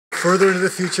further into the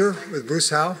future with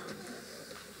Bruce Howe.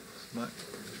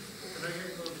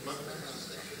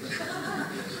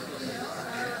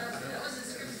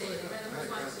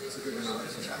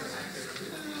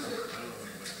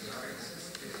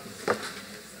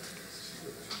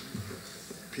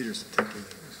 Peter's taking.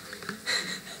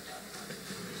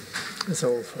 It's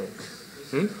old folk.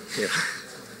 Yeah.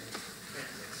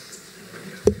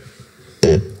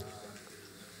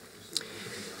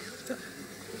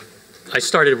 I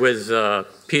started with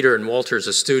Peter and Walter as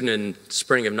a student in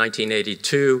spring of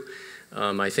 1982.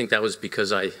 I think that was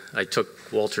because I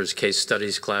took Walter's case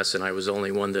studies class and I was the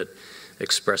only one that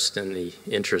expressed any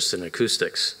interest in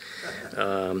acoustics.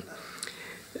 My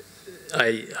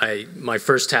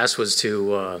first task was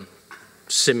to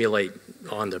simulate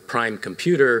on the prime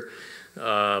computer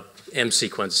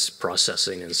M-sequence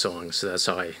processing and so on. So that's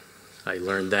how I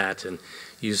learned that, and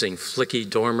using Flicky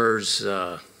Dormer's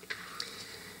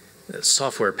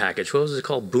software package. What was it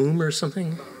called? Boom or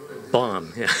something?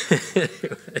 Bomb. Yeah.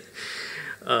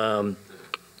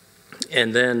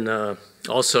 And then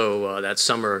also that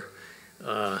summer,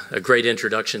 a great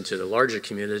introduction to the larger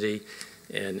community,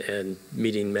 and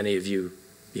meeting many of you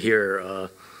here.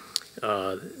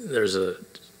 There's a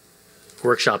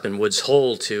workshop in Woods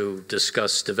Hole to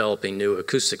discuss developing new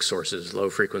acoustic sources,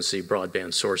 low-frequency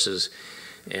broadband sources.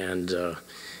 And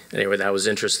anyway, that was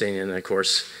interesting. And of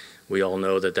course, we all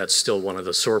know that that's still one of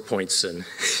the sore points in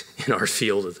our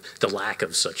field, the lack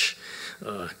of such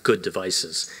good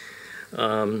devices.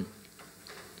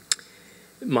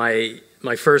 My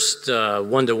first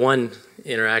one-to-one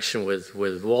interaction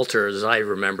with Walter, as I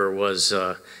remember, was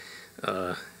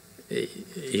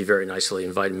he very nicely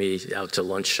invited me out to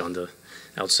lunch on the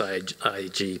outside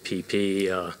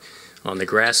IGPP on the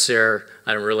grass there.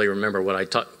 I don't really remember what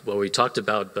we talked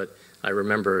about, but I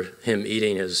remember him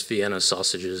eating his Vienna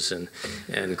sausages and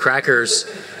crackers.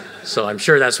 So I'm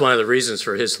sure that's one of the reasons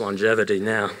for his longevity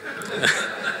now.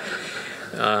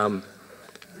 And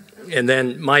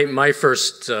then my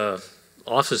first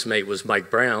office mate was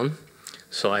Mike Brown.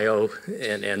 So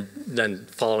and then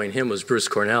following him was Bruce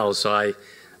Cornell. So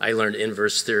I learned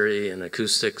inverse theory and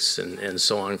acoustics and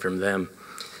so on from them.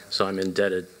 So I'm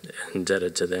indebted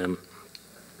to them.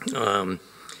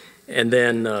 And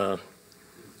then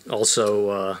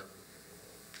also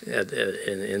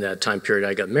in that time period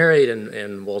I got married,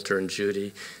 and Walter and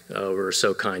Judy were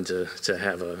so kind to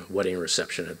have a wedding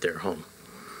reception at their home.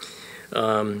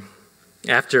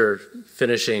 After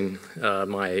finishing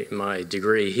my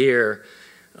degree here,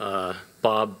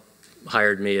 Bob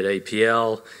hired me at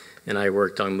APL, and I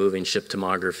worked on moving ship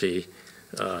tomography,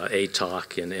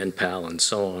 ATOC and NPAL and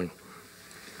so on.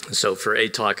 So for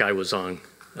ATOC I was on,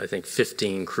 I think,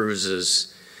 15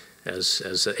 cruises as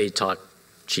the ATOC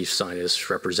chief scientist,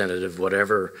 representative,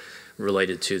 whatever,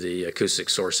 related to the acoustic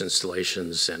source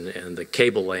installations and the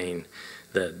cable laying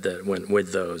that went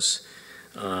with those.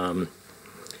 So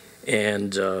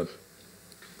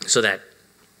that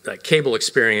cable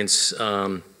experience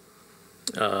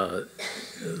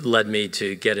led me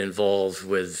to get involved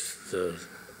with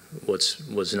what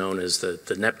was known as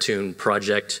the Neptune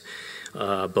project,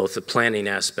 both the planning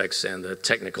aspects and the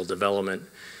technical development,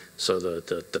 so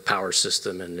the power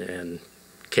system and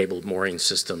cable mooring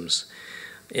systems.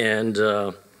 And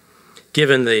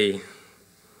given the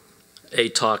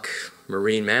ATOC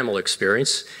marine mammal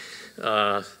experience,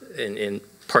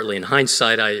 partly in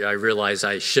hindsight, I realized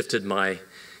I shifted my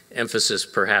emphasis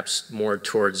perhaps more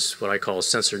towards what I call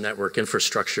sensor network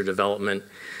infrastructure development,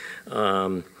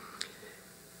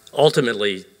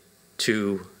 ultimately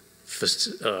to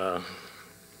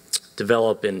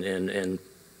develop and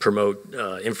promote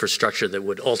infrastructure that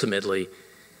would ultimately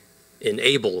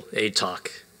enable ATOC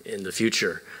in the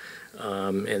future.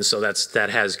 And so that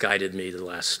has guided me the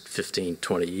last 15,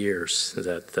 20 years,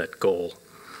 that goal.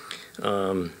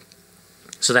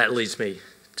 So that leads me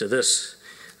to this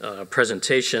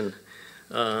presentation.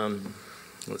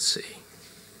 Let's see.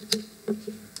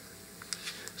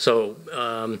 So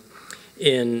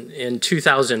in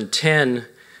 2010,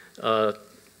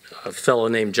 a fellow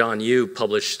named John Yu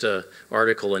published an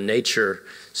article in Nature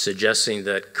suggesting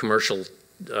that commercial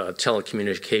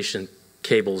telecommunication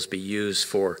cables be used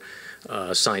for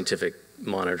scientific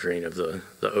monitoring of the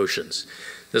oceans.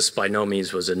 This by no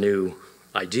means was a new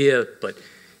idea, but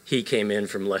he came in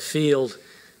from left field,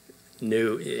 he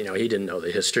didn't know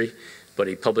the history, but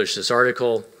he published this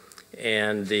article,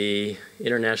 and the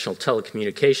International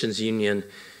Telecommunications Union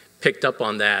picked up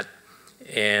on that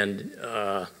and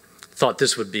thought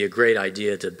this would be a great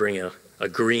idea to bring a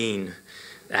green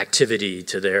activity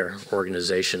to their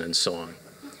organization and so on.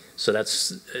 So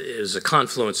it was a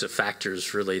confluence of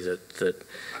factors really that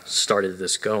started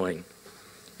this going.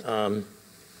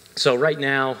 So right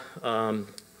now,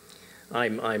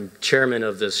 I'm chairman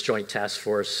of this joint task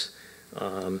force,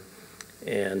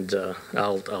 and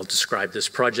I'll describe this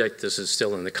project. This is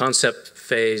still in the concept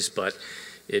phase, but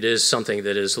it is something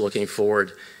that is looking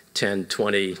forward 10,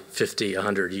 20, 50,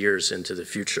 100 years into the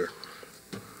future.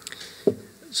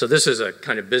 So this is a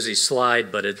kind of busy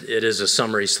slide, but it is a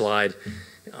summary slide,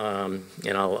 and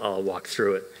I'll walk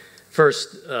through it.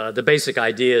 First, the basic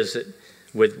idea is that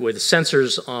with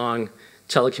sensors on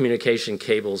telecommunication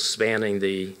cables spanning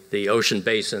the ocean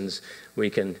basins, we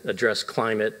can address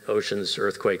climate, oceans,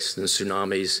 earthquakes, and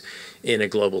tsunamis in a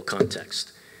global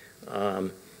context.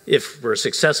 If we're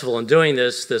successful in doing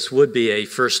this, this would be a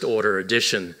first-order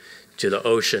addition to the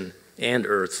ocean and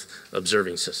earth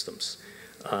observing systems,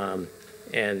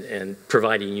 and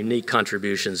providing unique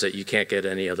contributions that you can't get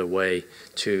any other way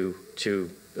to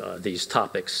these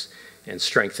topics, and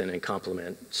strengthen and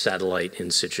complement satellite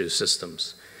in situ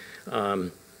systems.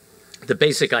 The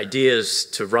basic idea is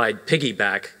to ride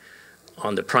piggyback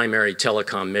on the primary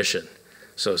telecom mission.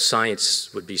 So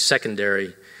science would be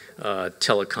secondary,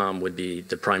 telecom would be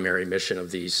the primary mission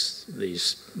of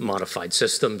these modified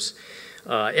systems.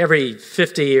 Every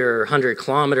 50 or 100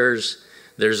 kilometers,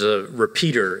 there's a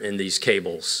repeater in these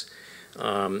cables.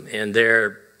 And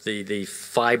there, the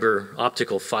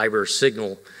optical fiber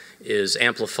signal is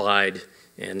amplified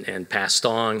and passed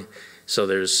on. So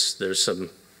there's some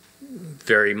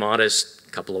very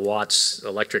modest, couple of watts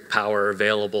electric power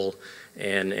available,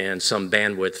 and some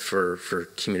bandwidth for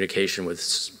communication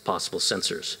with possible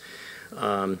sensors.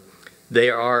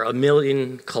 There are 1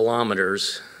 million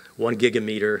kilometers, 1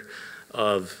 gigameter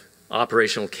of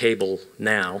operational cable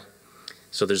now.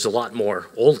 So there's a lot more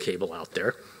old cable out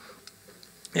there.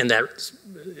 And that's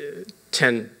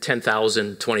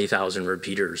 10,000, 20,000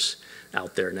 repeaters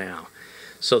out there now.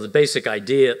 So the basic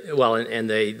idea, well, and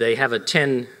they have a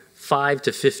 5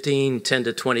 to 15, 10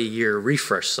 to 20 year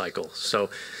refresh cycle. So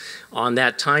on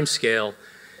that time scale,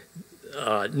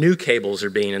 new cables are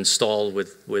being installed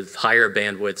with higher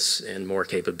bandwidths and more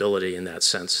capability in that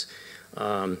sense.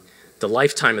 The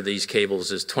lifetime of these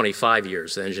cables is 25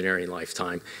 years, the engineering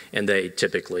lifetime, and they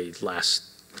typically last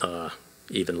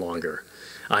even longer.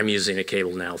 I'm using a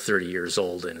cable now 30 years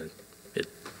old, and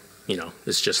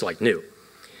it's just like new.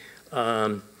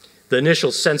 The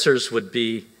initial sensors would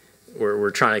be,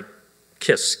 we're trying to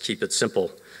keep it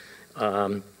simple.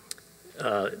 Bottom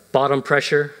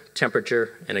pressure,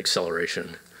 temperature, and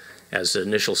acceleration as the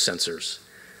initial sensors.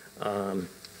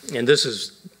 And this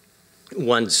is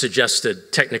one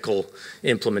suggested technical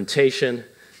implementation.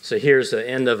 So here's the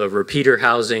end of a repeater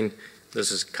housing.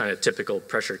 This is kind of typical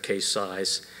pressure case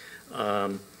size.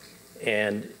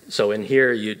 And so in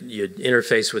here, you'd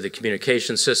interface with the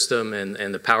communication system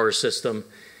and the power system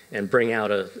and bring out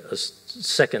a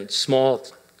second small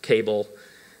cable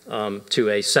to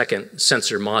a second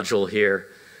sensor module here.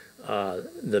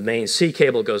 The main C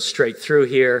cable goes straight through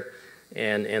here,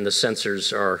 and the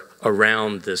sensors are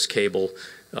around this cable,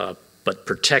 but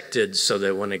protected so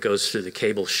that when it goes through the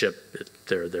cable ship,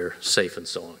 they're safe and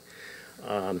so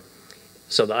on.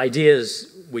 So the idea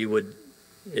is we would,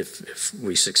 if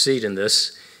we succeed in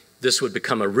this, this would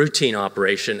become a routine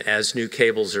operation as new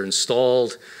cables are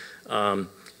installed.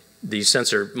 These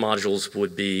sensor modules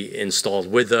would be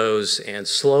installed with those, and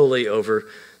slowly over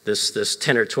this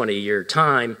 10 or 20 year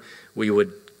time,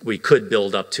 we could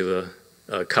build up to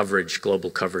a coverage,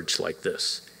 global coverage like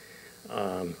this.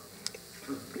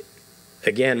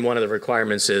 Again, one of the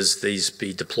requirements is these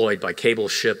be deployed by cable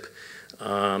ship,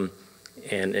 and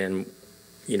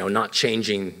not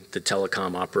changing the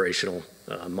telecom operational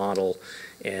model,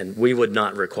 and we would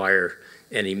not require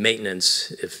any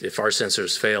maintenance if our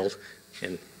sensors failed,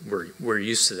 and we're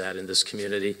used to that in this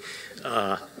community.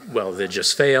 Well, they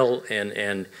just fail,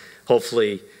 and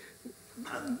hopefully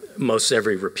most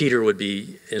every repeater would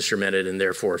be instrumented, and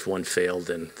therefore if one failed,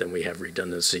 then we have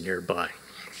redundancy nearby.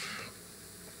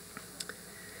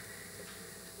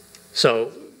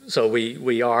 So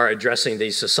we are addressing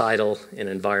these societal and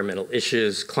environmental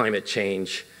issues: climate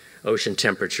change, ocean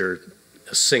temperature,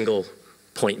 a single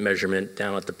point measurement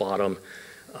down at the bottom,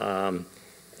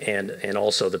 and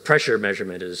also the pressure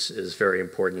measurement is very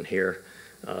important here.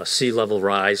 Sea level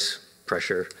rise,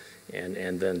 pressure,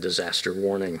 and then disaster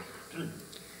warning.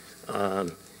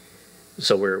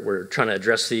 So we're trying to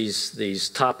address these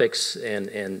topics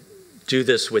and do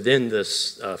this within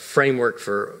this framework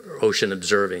for ocean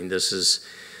observing. This is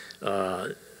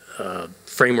a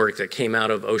framework that came out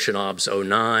of OceanObs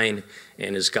 09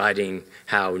 and is guiding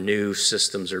how new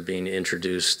systems are being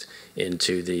introduced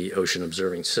into the ocean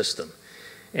observing system.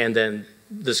 And then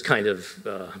this kind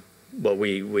of what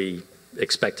we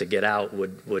expect to get out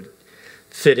would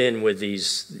fit in with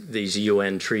these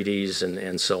UN treaties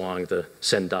and so on, the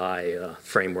Sendai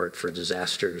framework for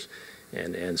disasters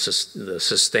and the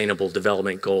Sustainable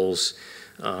Development Goals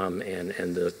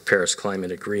and the Paris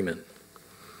Climate Agreement.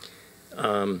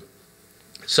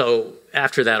 So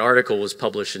after that article was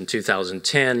published in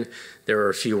 2010, there were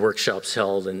a few workshops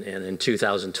held, and in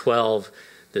 2012,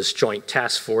 this joint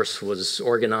task force was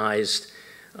organized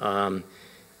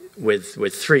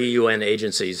with 3 UN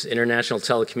agencies: International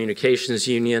Telecommunications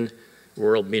Union,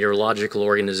 World Meteorological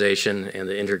Organization, and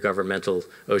the Intergovernmental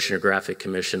Oceanographic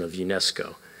Commission of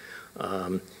UNESCO.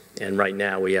 And right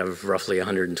now we have roughly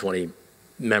 120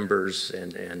 members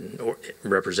and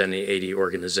representing 80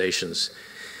 organizations.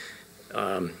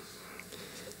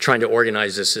 Trying to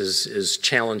organize this is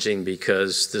challenging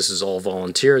because this is all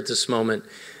volunteer at this moment,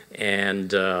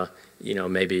 and you know,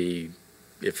 maybe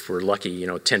if we're lucky, you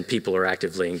know, 10 people are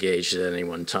actively engaged at any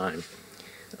one time.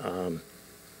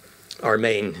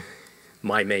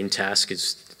 My main task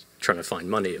is trying to find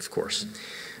money, of course.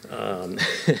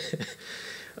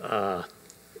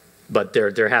 But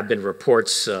there have been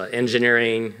reports,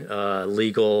 engineering,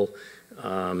 legal,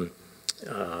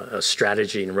 a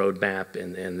strategy and roadmap,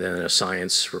 and then a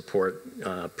science report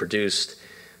produced.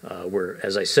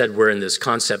 As I said, we're in this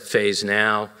concept phase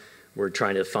now. We're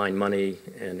trying to find money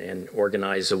and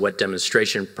organize a wet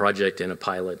demonstration project and a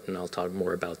pilot, and I'll talk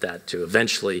more about that, to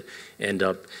eventually end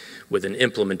up with an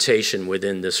implementation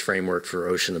within this framework for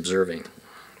ocean observing.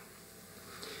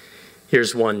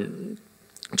 Here's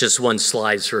just one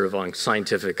slide sort of on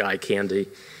scientific eye candy,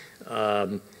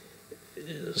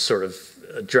 sort of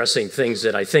addressing things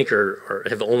that I think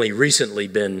have only recently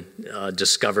been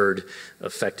discovered,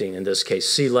 affecting, in this case,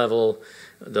 sea level.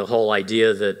 The whole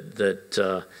idea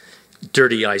that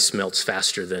dirty ice melts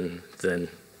faster than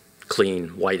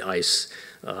clean white ice.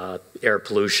 Air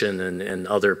pollution and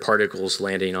other particles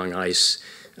landing on ice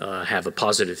have a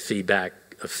positive feedback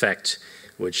effect,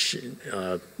 which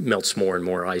melts more and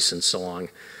more ice and so on.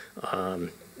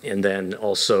 And then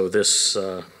also this,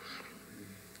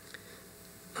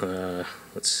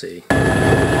 let's see.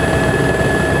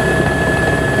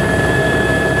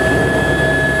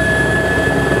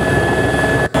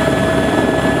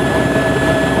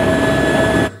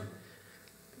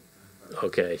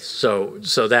 Okay, so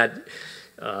that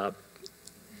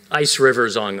ice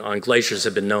rivers on glaciers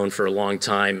have been known for a long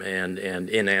time, and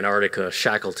in Antarctica,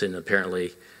 Shackleton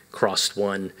apparently crossed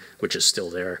one, which is still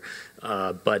there.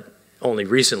 But only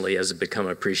recently has it become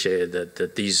appreciated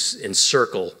that these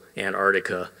encircle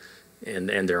Antarctica, and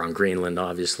they're on Greenland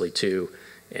obviously too,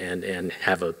 and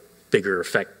have a bigger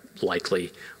effect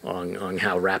likely on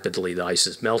how rapidly the ice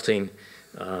is melting.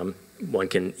 One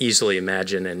can easily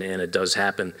imagine, and it does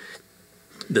happen,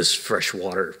 this fresh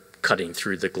water cutting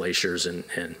through the glaciers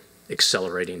and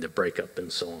accelerating the breakup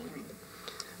and so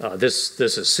on. This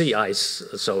is sea ice,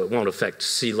 so it won't affect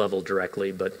sea level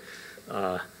directly, but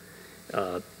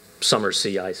summer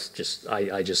sea ice,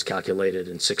 I just calculated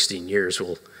in 16 years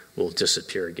will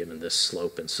disappear given this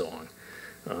slope and so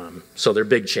on. So there are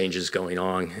big changes going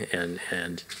on,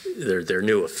 and there are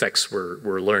new effects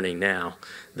we're learning now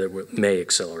that may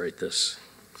accelerate this.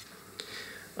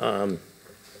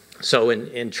 So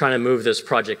in trying to move this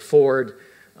project forward,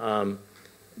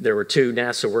 there were 2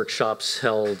 NASA workshops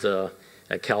held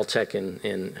at Caltech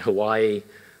in Hawaii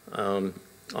on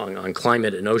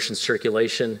climate and ocean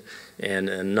circulation, and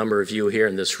a number of you here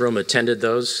in this room attended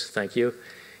those. Thank you.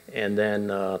 And then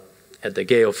at the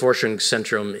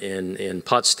Geoforschungszentrum in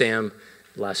Potsdam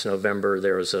last November,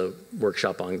 there was a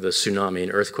workshop on the tsunami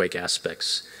and earthquake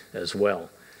aspects as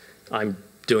well. I'm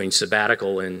doing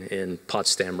sabbatical in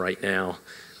Potsdam right now.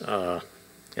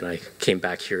 And I came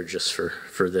back here just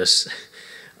for this.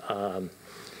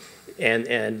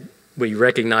 And we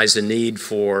recognize the need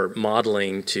for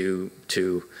modeling to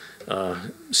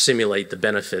simulate the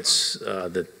benefits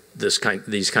that these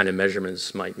kind of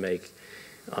measurements might make.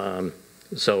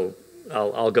 So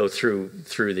I'll go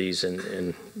through these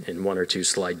in 1 or 2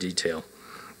 slide detail.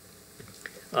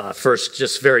 First,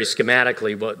 just very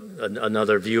schematically,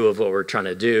 another view of what we're trying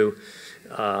to do.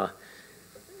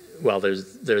 Well,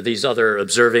 there are these other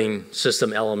observing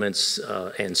system elements,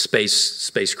 and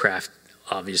spacecraft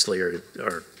obviously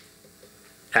are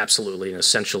absolutely an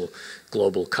essential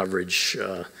global coverage,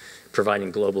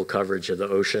 providing global coverage of the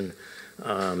ocean,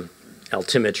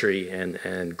 altimetry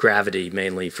and gravity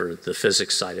mainly for the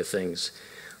physics side of things.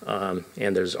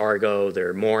 And there's Argo, there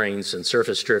are moorings and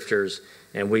surface drifters,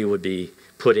 and we would be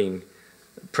putting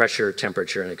pressure,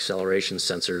 temperature, and acceleration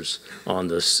sensors on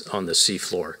the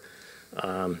seafloor.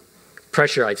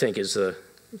 Pressure, I think, is the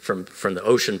from the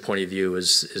ocean point of view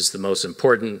is the most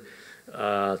important.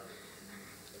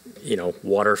 You know,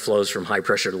 water flows from high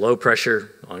pressure to low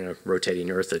pressure. On a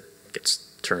rotating Earth, it gets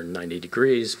turned 90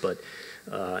 degrees, but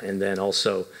and then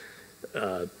also,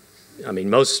 I mean,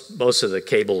 most of the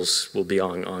cables will be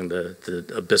on the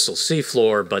abyssal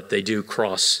seafloor, but they do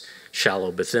cross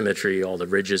shallow bathymetry, all the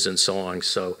ridges and so on,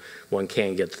 so one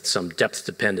can get some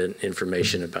depth-dependent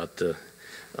information about the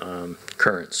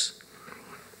currents.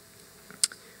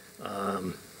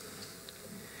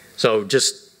 So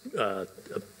just a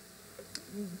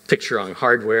picture on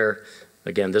hardware.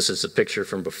 Again, this is a picture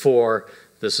from before.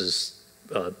 This is,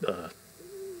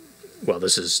 well,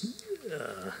 this is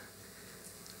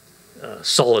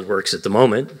SolidWorks at the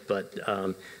moment, but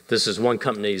this is one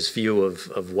company's view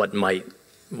of what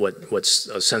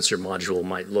a sensor module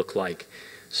might look like.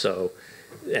 So,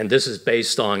 and this is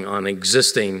based on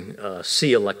existing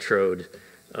C electrode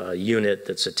unit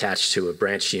that's attached to a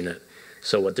branch unit.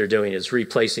 So what they're doing is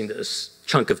replacing this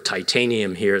chunk of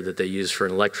titanium here that they use for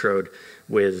an electrode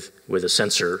with a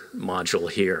sensor module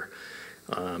here.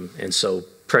 And so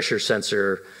pressure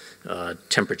sensor,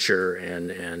 temperature,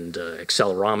 and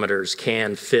accelerometers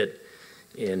can fit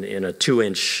in a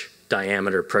 2-inch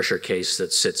diameter pressure case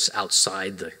that sits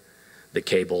outside the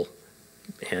cable,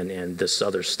 and this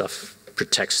other stuff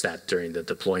protects that during the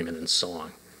deployment and so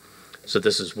on. So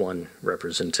this is one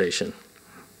representation.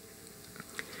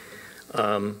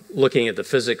 Looking at the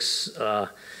physics,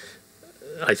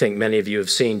 I think many of you have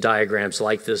seen diagrams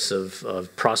like this of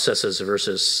processes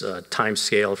versus time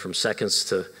scale from seconds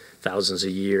to thousands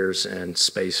of years, and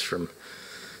space from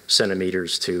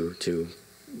centimeters to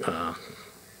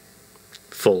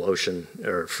full ocean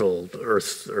or full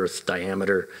Earth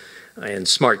diameter. And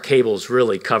smart cables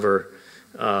really cover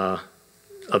a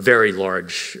very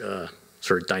large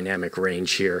sort of dynamic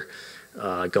range here,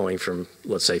 going from,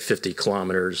 let's say, 50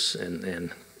 kilometers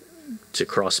and to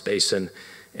cross basin,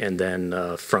 and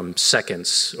then from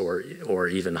seconds or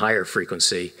even higher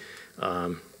frequency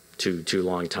to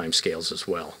long time scales as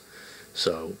well.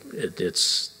 So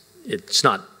it's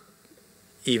not,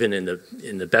 even in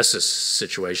the bestest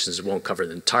situations, it won't cover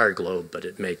the entire globe, but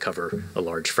it may cover a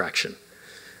large fraction.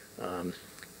 And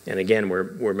again,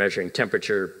 we're measuring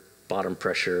temperature, bottom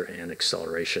pressure, and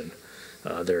acceleration.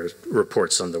 There's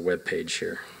reports on the web page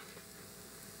here.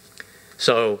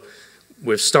 So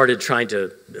we've started trying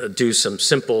to do some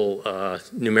simple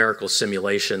numerical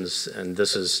simulations, and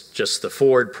this is just the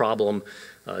forward problem.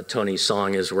 Tony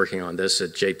Song is working on this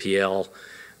at JPL,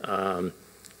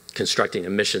 constructing a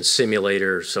mission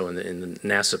simulator. So in the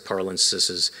NASA parlance, this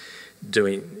is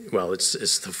doing, well,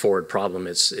 it's the forward problem.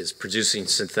 It's producing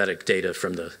synthetic data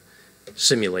from the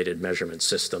simulated measurement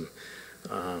system.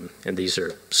 And these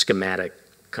are schematic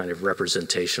kind of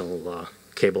representational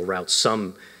cable routes.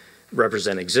 Some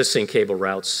represent existing cable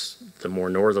routes, the more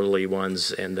northerly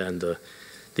ones, and then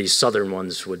these southern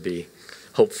ones would be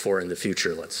hoped for in the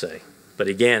future, let's say. But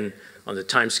again, on the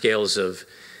timescales of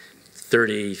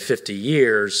 30, 50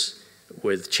 years,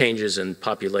 with changes in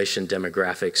population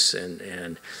demographics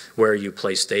and where you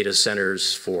place data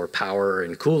centers for power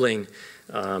and cooling,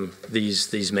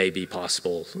 these may be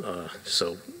possible.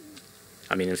 So,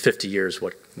 I mean, in 50 years,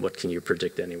 what can you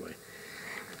predict anyway?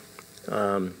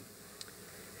 And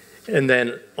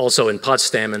then also in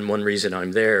Potsdam, and one reason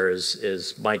I'm there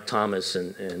is Mike Thomas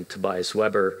and Tobias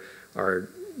Weber are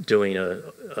doing a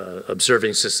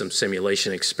observing system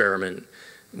simulation experiment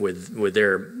with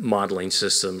their modeling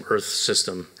system, Earth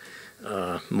system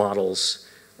models.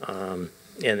 And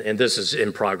this is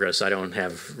in progress. I don't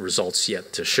have results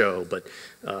yet to show, but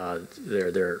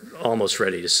they're almost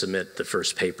ready to submit the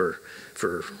first paper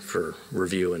for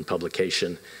review and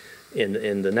publication.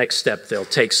 In the next step, they'll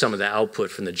take some of the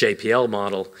output from the JPL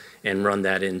model and run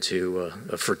that into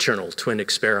a fraternal twin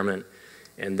experiment.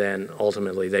 And then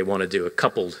ultimately, they want to do a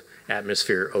coupled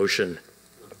atmosphere-ocean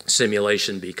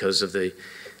simulation because of the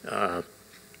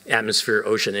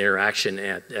atmosphere-ocean interaction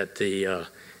at the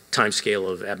time scale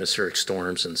of atmospheric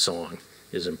storms and so on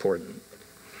is important.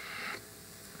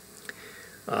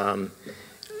 From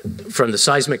the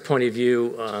seismic point of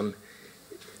view,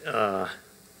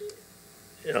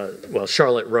 well,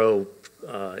 Charlotte Rowe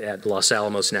at Los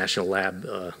Alamos National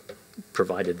Lab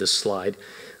provided this slide.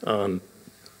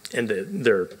 And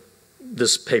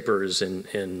this paper is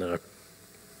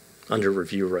under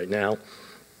review right now.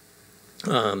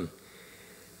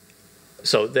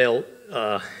 So they'll,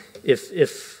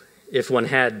 if one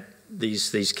had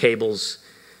these cables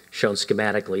shown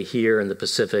schematically here in the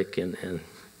Pacific and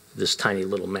this tiny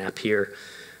little map here,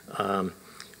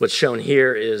 what's shown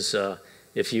here is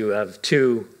if you have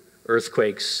two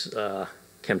earthquakes,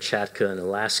 Kamchatka and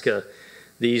Alaska,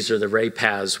 these are the ray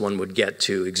paths one would get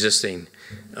to existing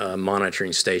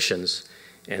monitoring stations.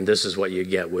 And this is what you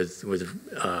get with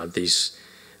these,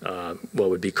 what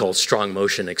would be called strong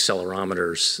motion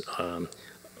accelerometers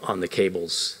on the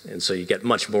cables. And so you get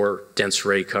much more dense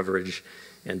ray coverage.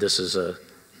 And this is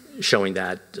showing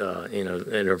that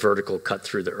in a vertical cut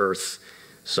through the earth.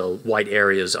 So white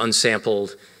areas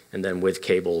unsampled, and then with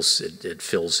cables, it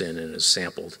fills in and is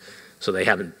sampled. So they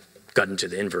haven't gotten to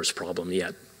the inverse problem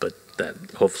yet, but that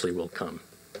hopefully will come.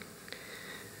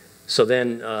 So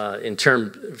then in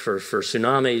term for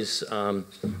tsunamis,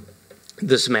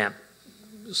 this map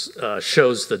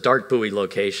shows the dart buoy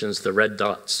locations, the red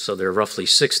dots. So there are roughly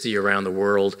 60 around the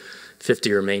world,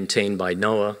 50 are maintained by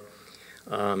NOAA.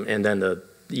 And then the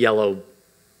yellow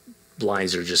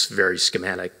lines are just very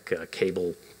schematic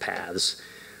cable paths.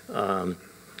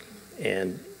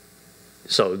 And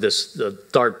so the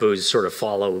dart buoys sort of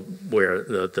follow where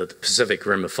the Pacific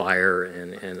Rim of Fire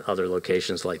and other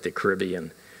locations like the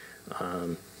Caribbean.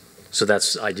 So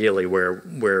that's ideally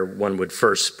where one would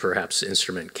first perhaps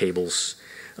instrument cables.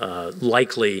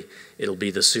 Likely it'll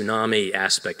be the tsunami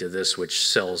aspect of this which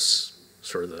sells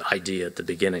sort of the idea at the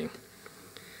beginning.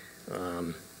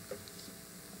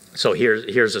 So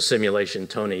here's a simulation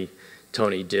Tony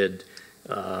did,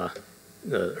 the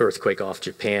earthquake off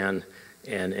Japan,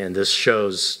 and this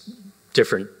shows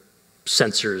different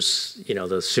sensors, the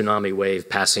tsunami wave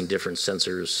passing different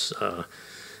sensors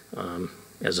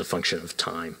as a function of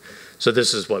time. So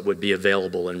this is what would be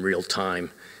available in real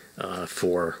time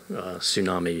for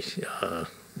tsunami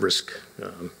risk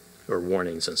or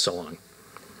warnings and so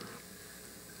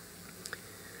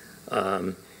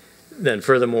on. Then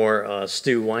furthermore,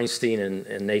 Stu Weinstein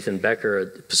and Nathan Becker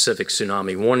at the Pacific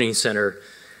Tsunami Warning Center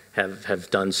have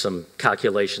done some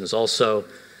calculations also.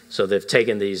 So they've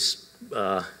taken these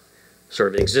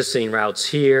sort of existing routes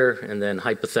here and then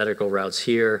hypothetical routes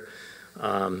here.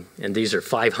 And these are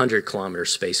 500-kilometer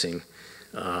spacing.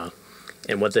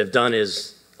 And what they've done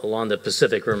is along the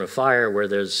Pacific Rim of Fire, where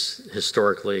there's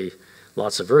historically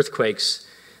lots of earthquakes,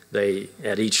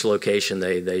 at each location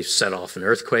they set off an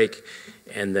earthquake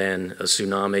and then a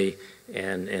tsunami,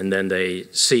 and then they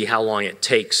see how long it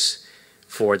takes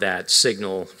for that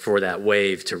signal, for that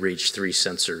wave to reach 3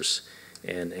 sensors.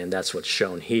 And that's what's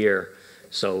shown here.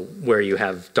 So where you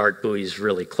have dart buoys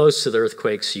really close to the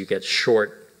earthquakes, you get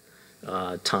short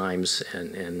times,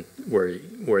 and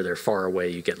where they're far away,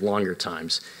 you get longer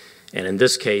times. And in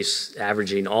this case,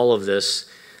 averaging all of this,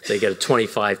 they get a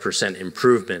 25%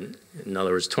 improvement. In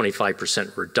other words,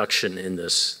 25% reduction in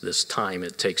this time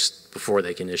it takes before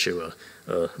they can issue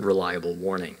a reliable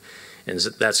warning. And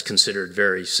that's considered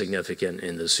very significant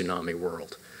in the tsunami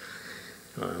world.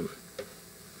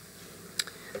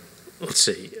 Let's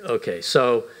see. Okay,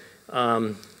 so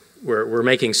we're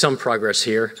making some progress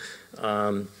here.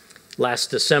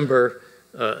 Last December,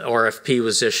 RFP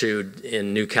was issued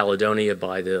in New Caledonia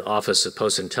by the Office of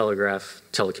Post and Telegraph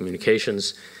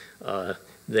Telecommunications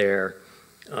there,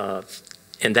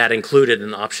 and that included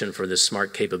an option for this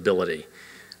smart capability.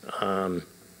 And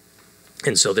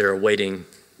so they're awaiting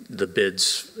the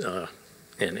bids,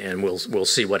 and we'll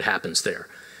see what happens there.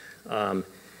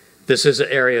 This is an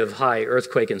area of high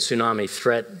earthquake and tsunami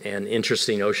threat and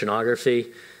interesting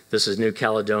oceanography. This is New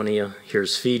Caledonia.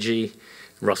 Here's Fiji,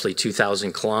 roughly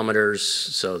 2,000 kilometers.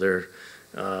 So they're,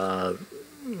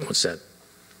 what's that,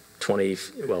 20,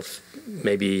 well,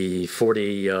 maybe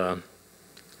 40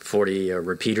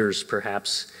 repeaters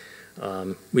perhaps.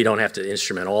 We don't have to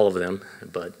instrument all of them,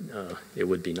 but it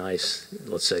would be nice,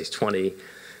 let's say 20.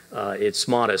 It's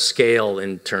modest scale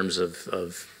in terms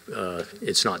of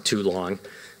it's not too long,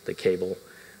 the cable.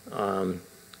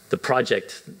 The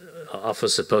project,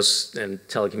 Office of Post and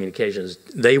Telecommunications,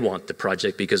 they want the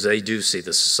project because they do see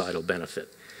the societal benefit.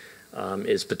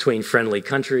 It's between friendly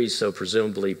countries, so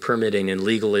presumably permitting and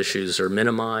legal issues are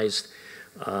minimized.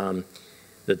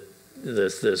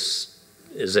 This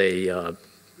is a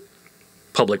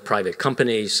public-private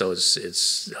company, so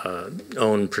it's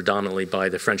owned predominantly by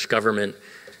the French government,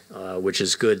 which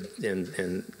is good,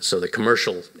 and so the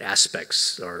commercial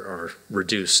aspects are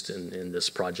reduced in this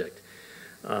project.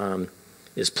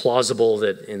 It's plausible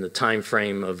that in the time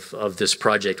frame of this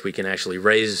project we can actually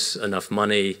raise enough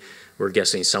money. We're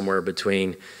guessing somewhere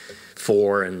between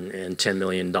 $4 and $10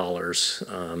 million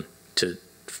to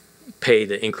pay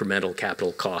the incremental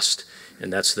capital cost,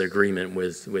 and that's the agreement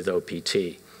with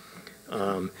OPT.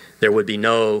 There would be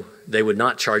they would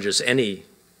not charge us any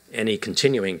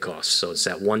continuing costs, so it's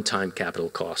that one-time capital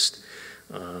cost.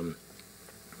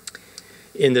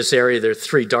 In this area, there are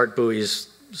 3 dart buoys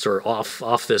sort of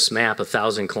off this map,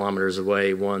 1,000 kilometers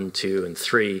away, 1, 2, and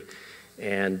 3,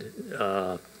 and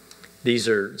these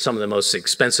are some of the most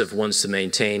expensive ones to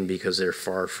maintain because they're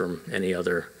far from any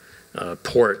other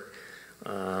port.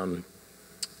 And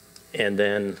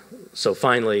then, so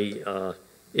finally,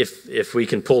 if we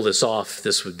can pull this off,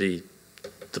 this would be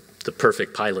the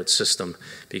perfect pilot system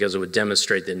because it would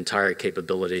demonstrate the entire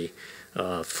capability,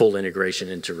 full integration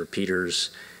into repeaters,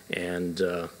 and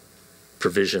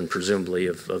provision, presumably,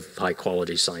 of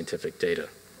high-quality scientific data.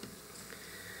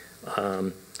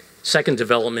 Second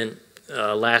development,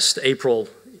 last April,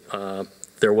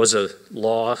 there was a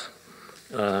law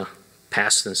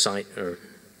passed and signed, or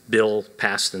bill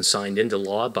passed and signed into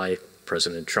law by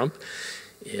President Trump.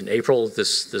 In April,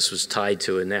 this was tied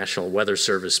to a National Weather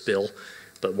Service bill,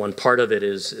 but one part of it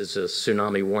is a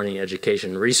Tsunami Warning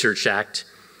Education Research Act,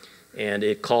 and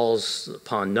it calls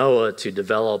upon NOAA to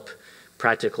develop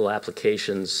practical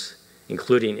applications,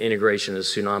 including integration of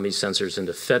tsunami sensors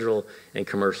into federal and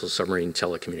commercial submarine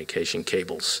telecommunication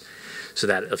cables. So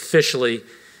that officially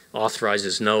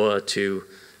authorizes NOAA to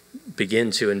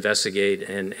begin to investigate,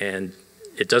 and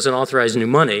it doesn't authorize new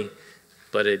money,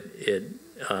 but it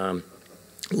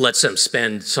lets them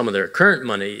spend some of their current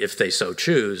money, if they so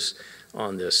choose,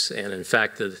 on this. And in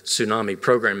fact, the Tsunami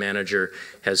Program Manager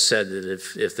has said that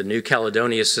if the New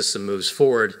Caledonia system moves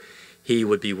forward, he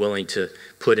would be willing to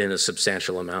put in a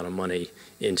substantial amount of money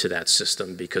into that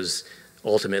system because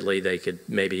ultimately they could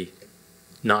maybe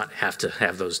not have to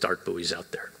have those dart buoys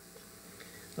out there.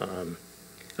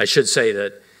 I should say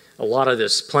that a lot of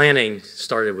this planning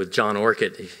started with John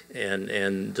Orcutt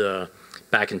and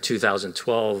back in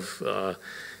 2012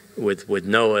 with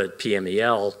NOAA at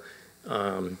PMEL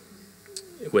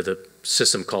with a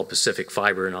system called Pacific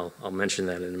Fiber, and I'll mention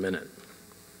that in a minute.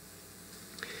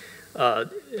 An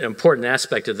important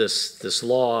aspect of this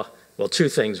law, well, two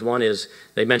things. One is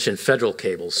they mentioned federal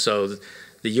cables. So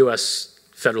the U.S.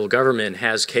 federal government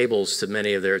has cables to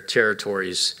many of their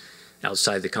territories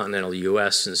outside the continental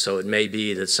U.S., and so it may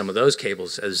be that some of those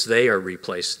cables, as they are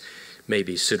replaced, may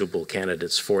be suitable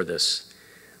candidates for this.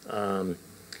 And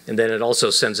then it also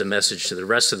sends a message to the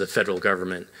rest of the federal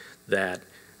government that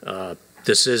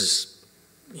this is,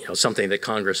 something that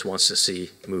Congress wants to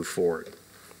see move forward.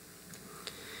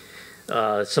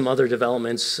 Some other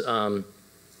developments,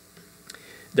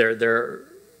 there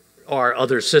are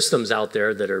other systems out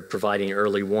there that are providing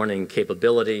early warning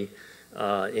capability.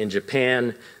 In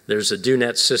Japan, there's a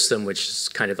DoNet system, which is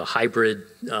kind of a hybrid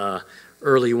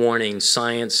early warning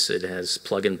science. It has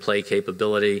plug-and-play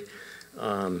capability.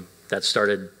 That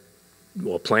started,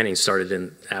 well, planning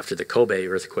started after the Kobe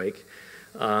earthquake.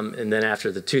 And then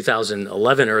after the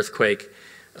 2011 earthquake,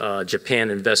 Japan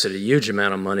invested a huge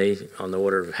amount of money, on the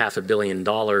order of $500 million,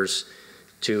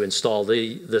 to install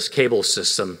this cable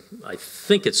system. I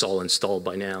think it's all installed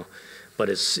by now, but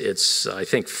it's I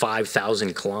think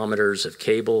 5,000 kilometers of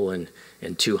cable and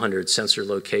 200 sensor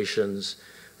locations,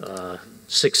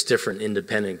 6 different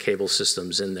independent cable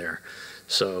systems in there.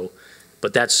 So,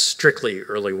 but that's strictly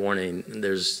early warning.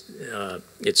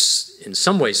 It's in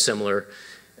some ways similar.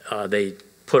 They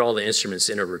put all the instruments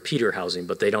in a repeater housing,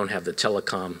 but they don't have the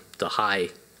telecom, the high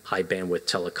bandwidth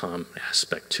telecom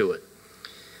aspect to it.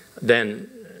 Then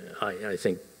I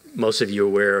think most of you are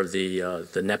aware of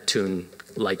the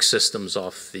Neptune-like systems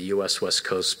off the U.S. West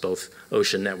Coast, both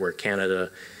Ocean Network Canada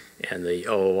and the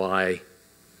OOI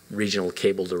Regional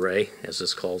Cabled Array, as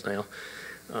it's called now.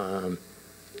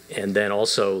 And then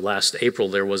also last April,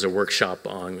 there was a workshop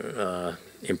on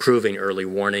improving early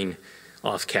warning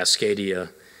off Cascadia,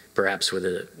 perhaps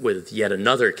with yet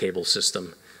another cable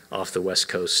system off the West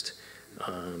Coast.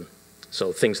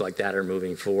 So things like that are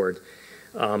moving forward.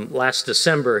 Last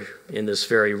December, in this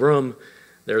very room,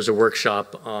 there's a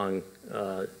workshop on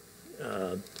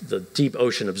the Deep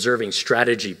Ocean Observing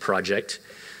Strategy Project.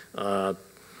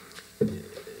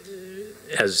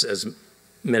 As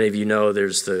many of you know,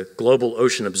 there's the Global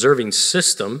Ocean Observing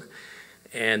System,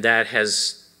 and that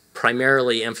has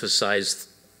primarily emphasized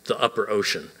the upper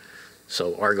ocean.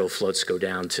 So Argo floats go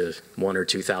down to 1,000 or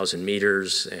 2,000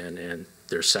 meters, and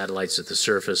there's satellites at the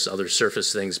surface, other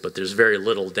surface things, but there's very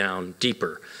little down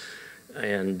deeper.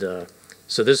 And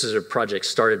so this is a project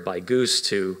started by Goose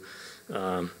to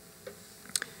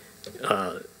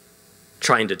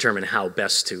try and determine how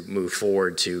best to move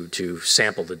forward to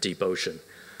sample the deep ocean.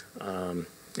 And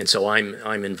so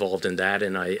I'm involved in that,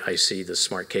 and I see the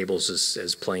smart cables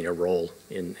as playing a role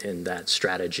in that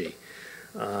strategy.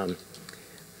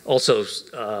 Also,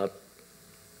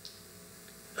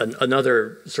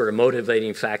 another sort of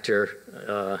motivating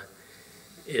factor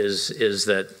is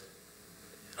that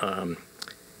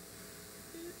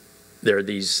there are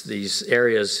these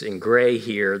areas in gray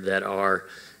here that are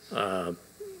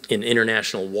in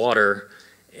international water,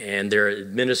 and they're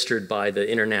administered by the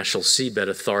International Seabed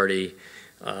Authority,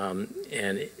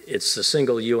 and it's the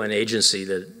single UN agency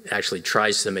that actually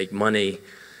tries to make money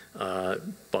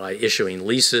by issuing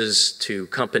leases to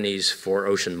companies for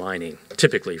ocean mining,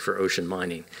 typically for ocean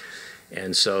mining.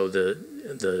 And so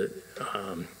the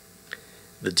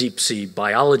deep sea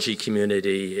biology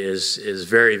community is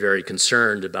very, very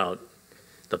concerned about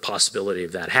the possibility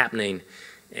of that happening.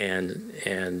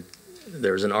 And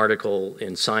there was an article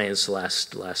in Science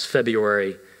last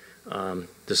February.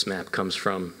 This map comes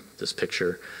from this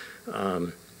picture,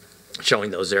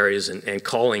 showing those areas and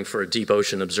calling for a deep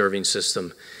ocean observing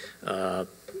system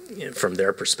from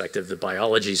their perspective, the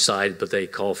biology side, but they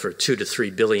call for a $2 to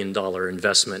 $3 billion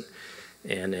investment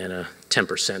and a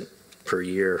 10% per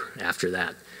year after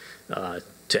that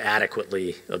to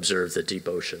adequately observe the deep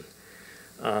ocean.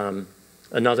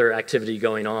 Another activity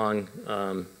going on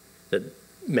that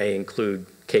may include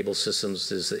cable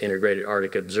systems is the Integrated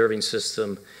Arctic Observing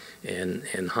System, and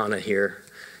HANA here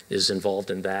is involved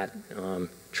in that,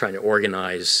 trying to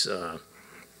organize,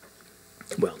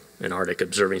 well, an Arctic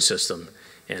observing system,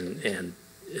 and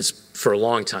it's, for a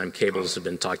long time, cables have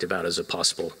been talked about as a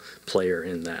possible player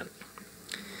in that.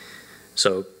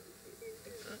 So,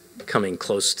 coming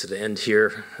close to the end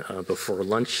here before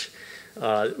lunch,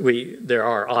 there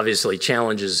are obviously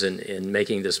challenges in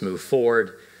making this move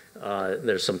forward.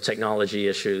 There's some technology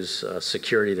issues,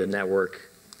 security of the network,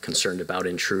 concerned about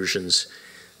intrusions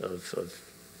of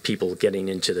people getting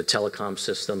into the telecom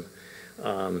system.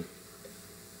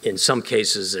 In some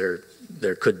cases,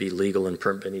 there could be legal and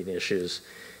permitting issues,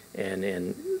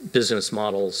 and business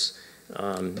models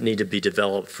need to be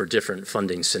developed for different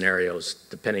funding scenarios.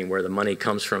 Depending where the money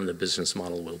comes from, the business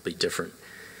model will be different.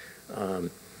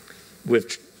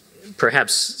 With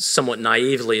perhaps somewhat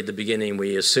naively at the beginning,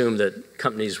 we assumed that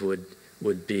companies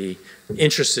would be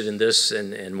interested in this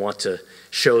and want to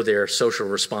show their social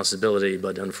responsibility,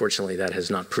 but unfortunately that has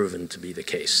not proven to be the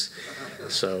case.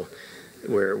 So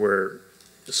we're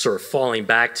sort of falling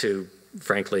back to,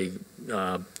 frankly,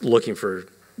 looking for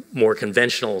more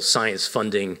conventional science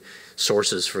funding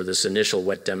sources for this initial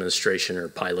wet demonstration or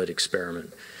pilot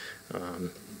experiment.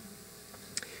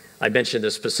 I mentioned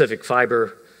the specific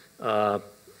fiber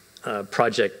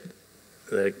project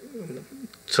that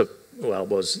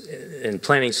was in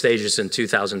planning stages in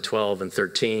 2012 and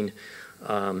 13,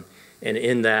 and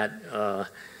in that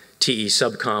TE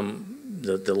Subcom,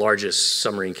 the largest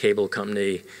submarine cable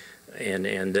company, and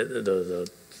the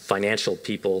financial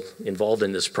people involved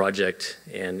in this project,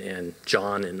 and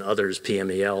John and others,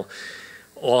 PMEL,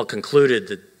 all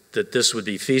concluded that this would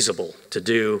be feasible to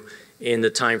do in the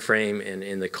time frame and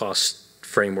in the cost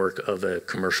framework of a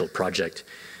commercial project.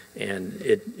 And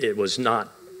it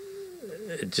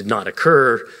did not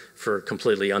occur for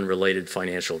completely unrelated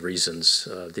financial reasons.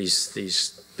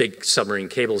 These big submarine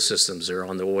cable systems are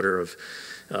on the order of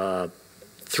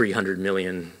 $300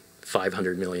 million,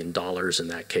 $500 million in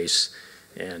that case,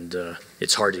 and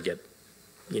it's hard to get,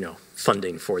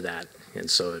 funding for that, and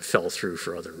so it fell through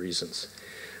for other reasons.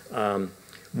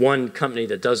 One company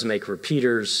that does make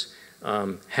repeaters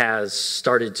has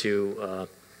started to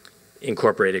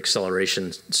incorporate acceleration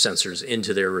sensors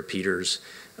into their repeaters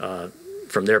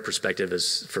from their perspective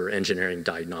as for engineering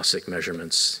diagnostic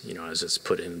measurements, as it's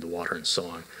put in the water and so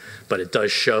on. But it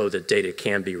does show that data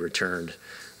can be returned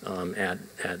at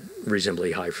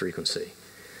reasonably high frequency.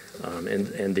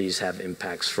 And these have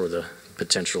impacts for the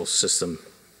potential system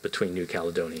between New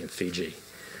Caledonia and Fiji.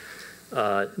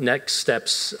 Next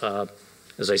steps,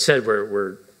 as I said,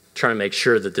 we're trying to make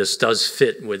sure that this does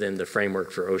fit within the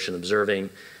framework for ocean observing.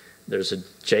 There's a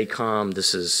JCOM,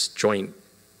 this is Joint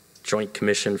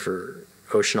Commission for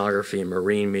Oceanography and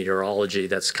Marine Meteorology.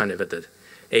 That's kind of at the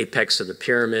apex of the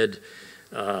pyramid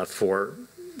for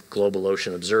global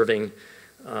ocean observing.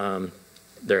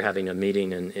 They're having a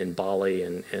meeting in Bali,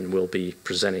 and we'll be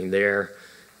presenting there,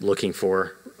 looking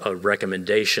for a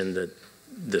recommendation that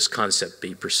this concept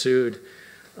be pursued.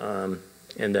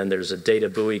 And then there's a data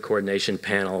buoy coordination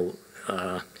panel,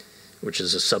 which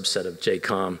is a subset of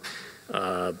JCOM,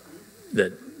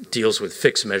 that deals with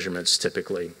fixed measurements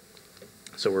typically.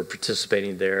 So we're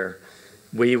participating there.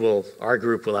 Our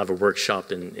group will have a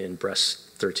workshop in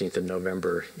Brest 13th of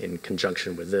November in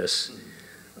conjunction with this.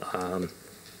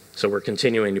 So we're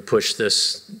continuing to push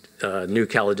this New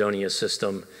Caledonia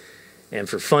system. And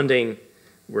for funding,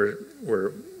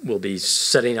 we'll be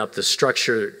setting up the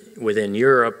structure within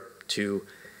Europe to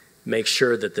make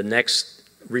sure that the next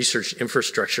research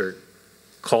infrastructure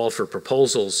call for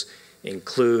proposals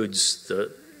includes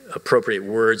the appropriate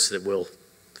words that will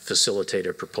facilitate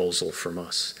a proposal from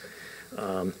us.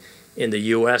 In the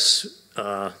US,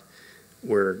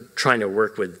 we're trying to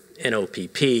work with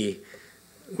NOPP,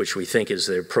 which we think is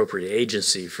the appropriate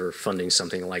agency for funding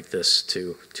something like this,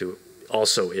 to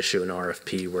also issue an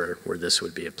RFP where this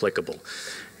would be applicable.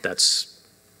 That's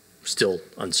still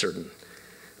uncertain.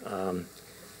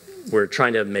 We're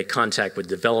trying to make contact with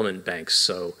development banks.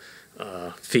 So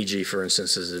Fiji, for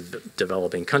instance, is a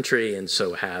developing country and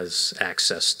so has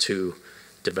access to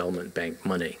development bank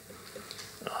money.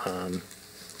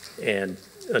 And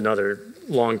another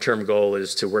long-term goal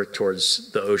is to work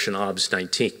towards the Ocean OBS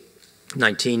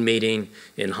 19 meeting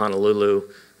in Honolulu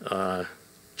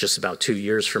just about 2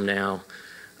 years from now,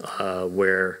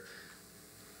 where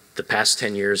the past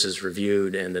 10 years is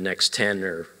reviewed and the next 10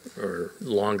 or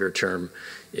longer term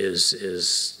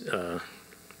is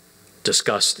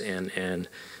discussed and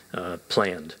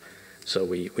planned. So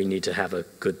we need to have a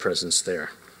good presence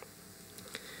there.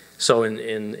 So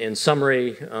in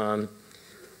summary,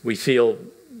 we feel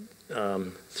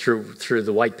through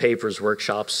the white papers,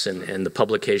 workshops, and the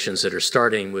publications that are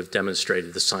starting, we've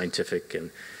demonstrated the scientific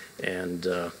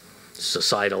and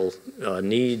societal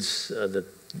needs that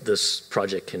this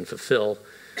project can fulfill.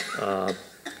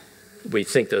 We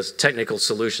think those technical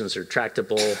solutions are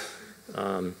tractable.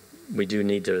 We do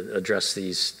need to address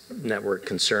these network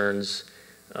concerns.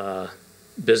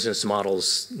 Business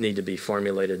models need to be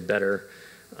formulated better.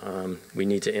 We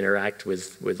need to interact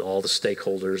with all the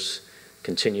stakeholders,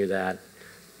 continue that,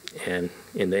 and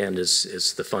in the end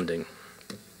is the funding.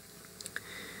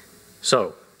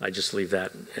 So I just leave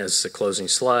that as the closing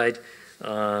slide.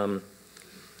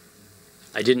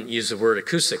 I didn't use the word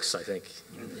acoustics, I think,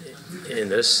 in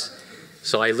this.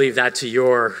 So I leave that to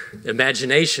your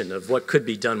imagination of what could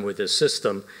be done with this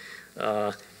system.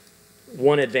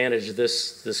 One advantage of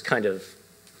this kind of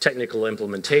technical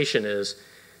implementation is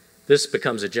this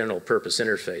becomes a general purpose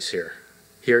interface here.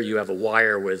 Here you have a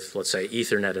wire with, let's say,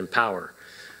 Ethernet and power.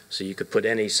 So you could put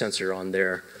any sensor on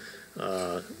there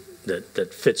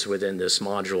that fits within this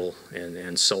module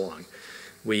and so on.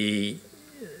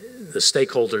 The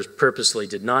stakeholders purposely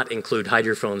did not include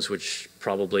hydrophones, which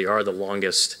probably are the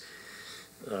longest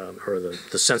or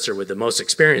the sensor with the most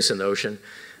experience in the ocean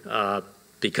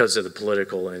because of the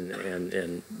political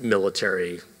and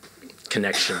military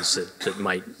connections that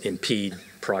might impede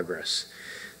progress.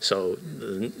 So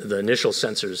the initial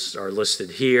sensors are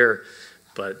listed here,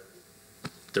 but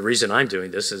the reason I'm doing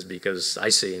this is because I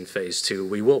see in phase 2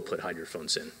 we will put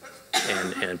hydrophones in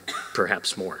and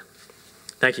perhaps more.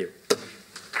 Thank you.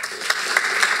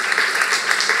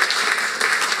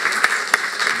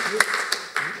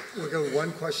 We'll go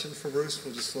one question for Bruce.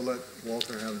 We'll let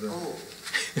Walter have the. Oh,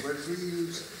 when we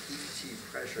use ET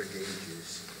pressure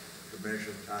gauges to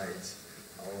measure tides,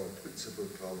 our principal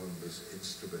problem was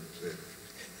instrument drift.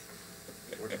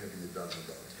 What have you done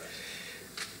about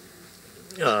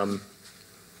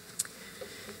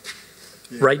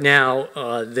that? Right now,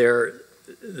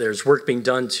 there's work being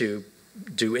done to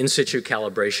do in situ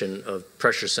calibration of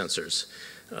pressure sensors.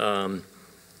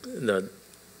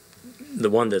 The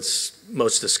one that's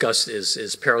most discussed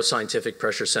is parascientific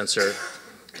pressure sensor,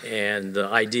 and the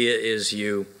idea is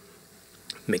you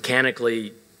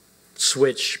mechanically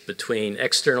switch between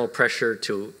external pressure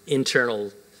to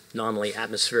internal nominally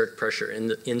atmospheric pressure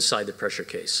inside the pressure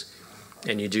case.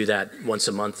 And you do that once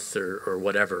a month or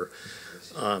whatever,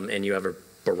 and you have a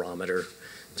barometer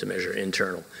to measure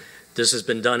internal. This has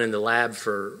been done in the lab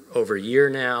for over a year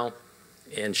now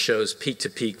and shows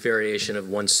peak-to-peak variation of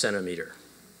 1 centimeter.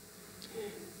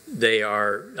 They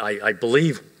are, I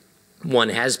believe one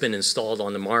has been installed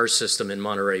on the Mars system in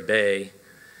Monterey Bay.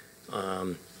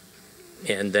 And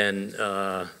then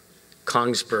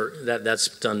Kongsberg, that's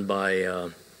done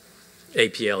by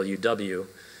APL-UW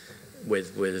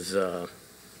with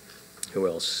who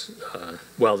else?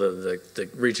 Well, the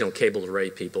regional cable array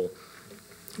people,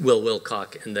 Will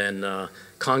Wilcock, and then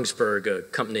Kongsberg, a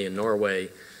company in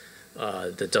Norway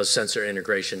that does sensor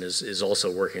integration, is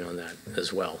also working on that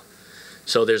as well.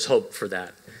 So there's hope for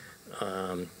that.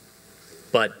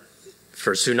 But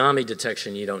for tsunami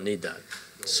detection, you don't need that.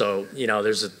 So, you know,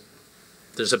 there's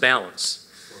a balance.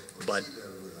 But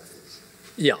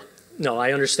yeah, no,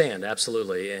 I understand,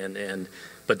 absolutely.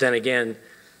 But then again,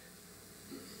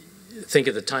 think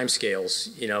of the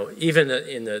timescales. You know, even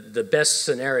in the best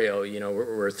scenario, you know,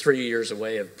 we're 3 years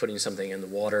away of putting something in the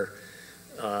water.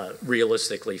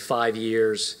 Realistically, 5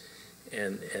 years,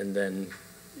 and then,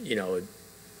 you know,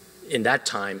 in that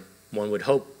time, one would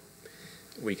hope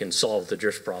we can solve the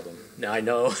drift problem. Now, I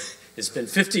know it's been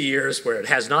 50 years where it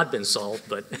has not been solved,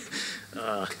 but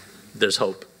there's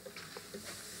hope.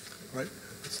 Right.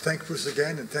 Let's thank Bruce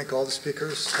again and thank all the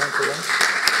speakers. Time for lunch.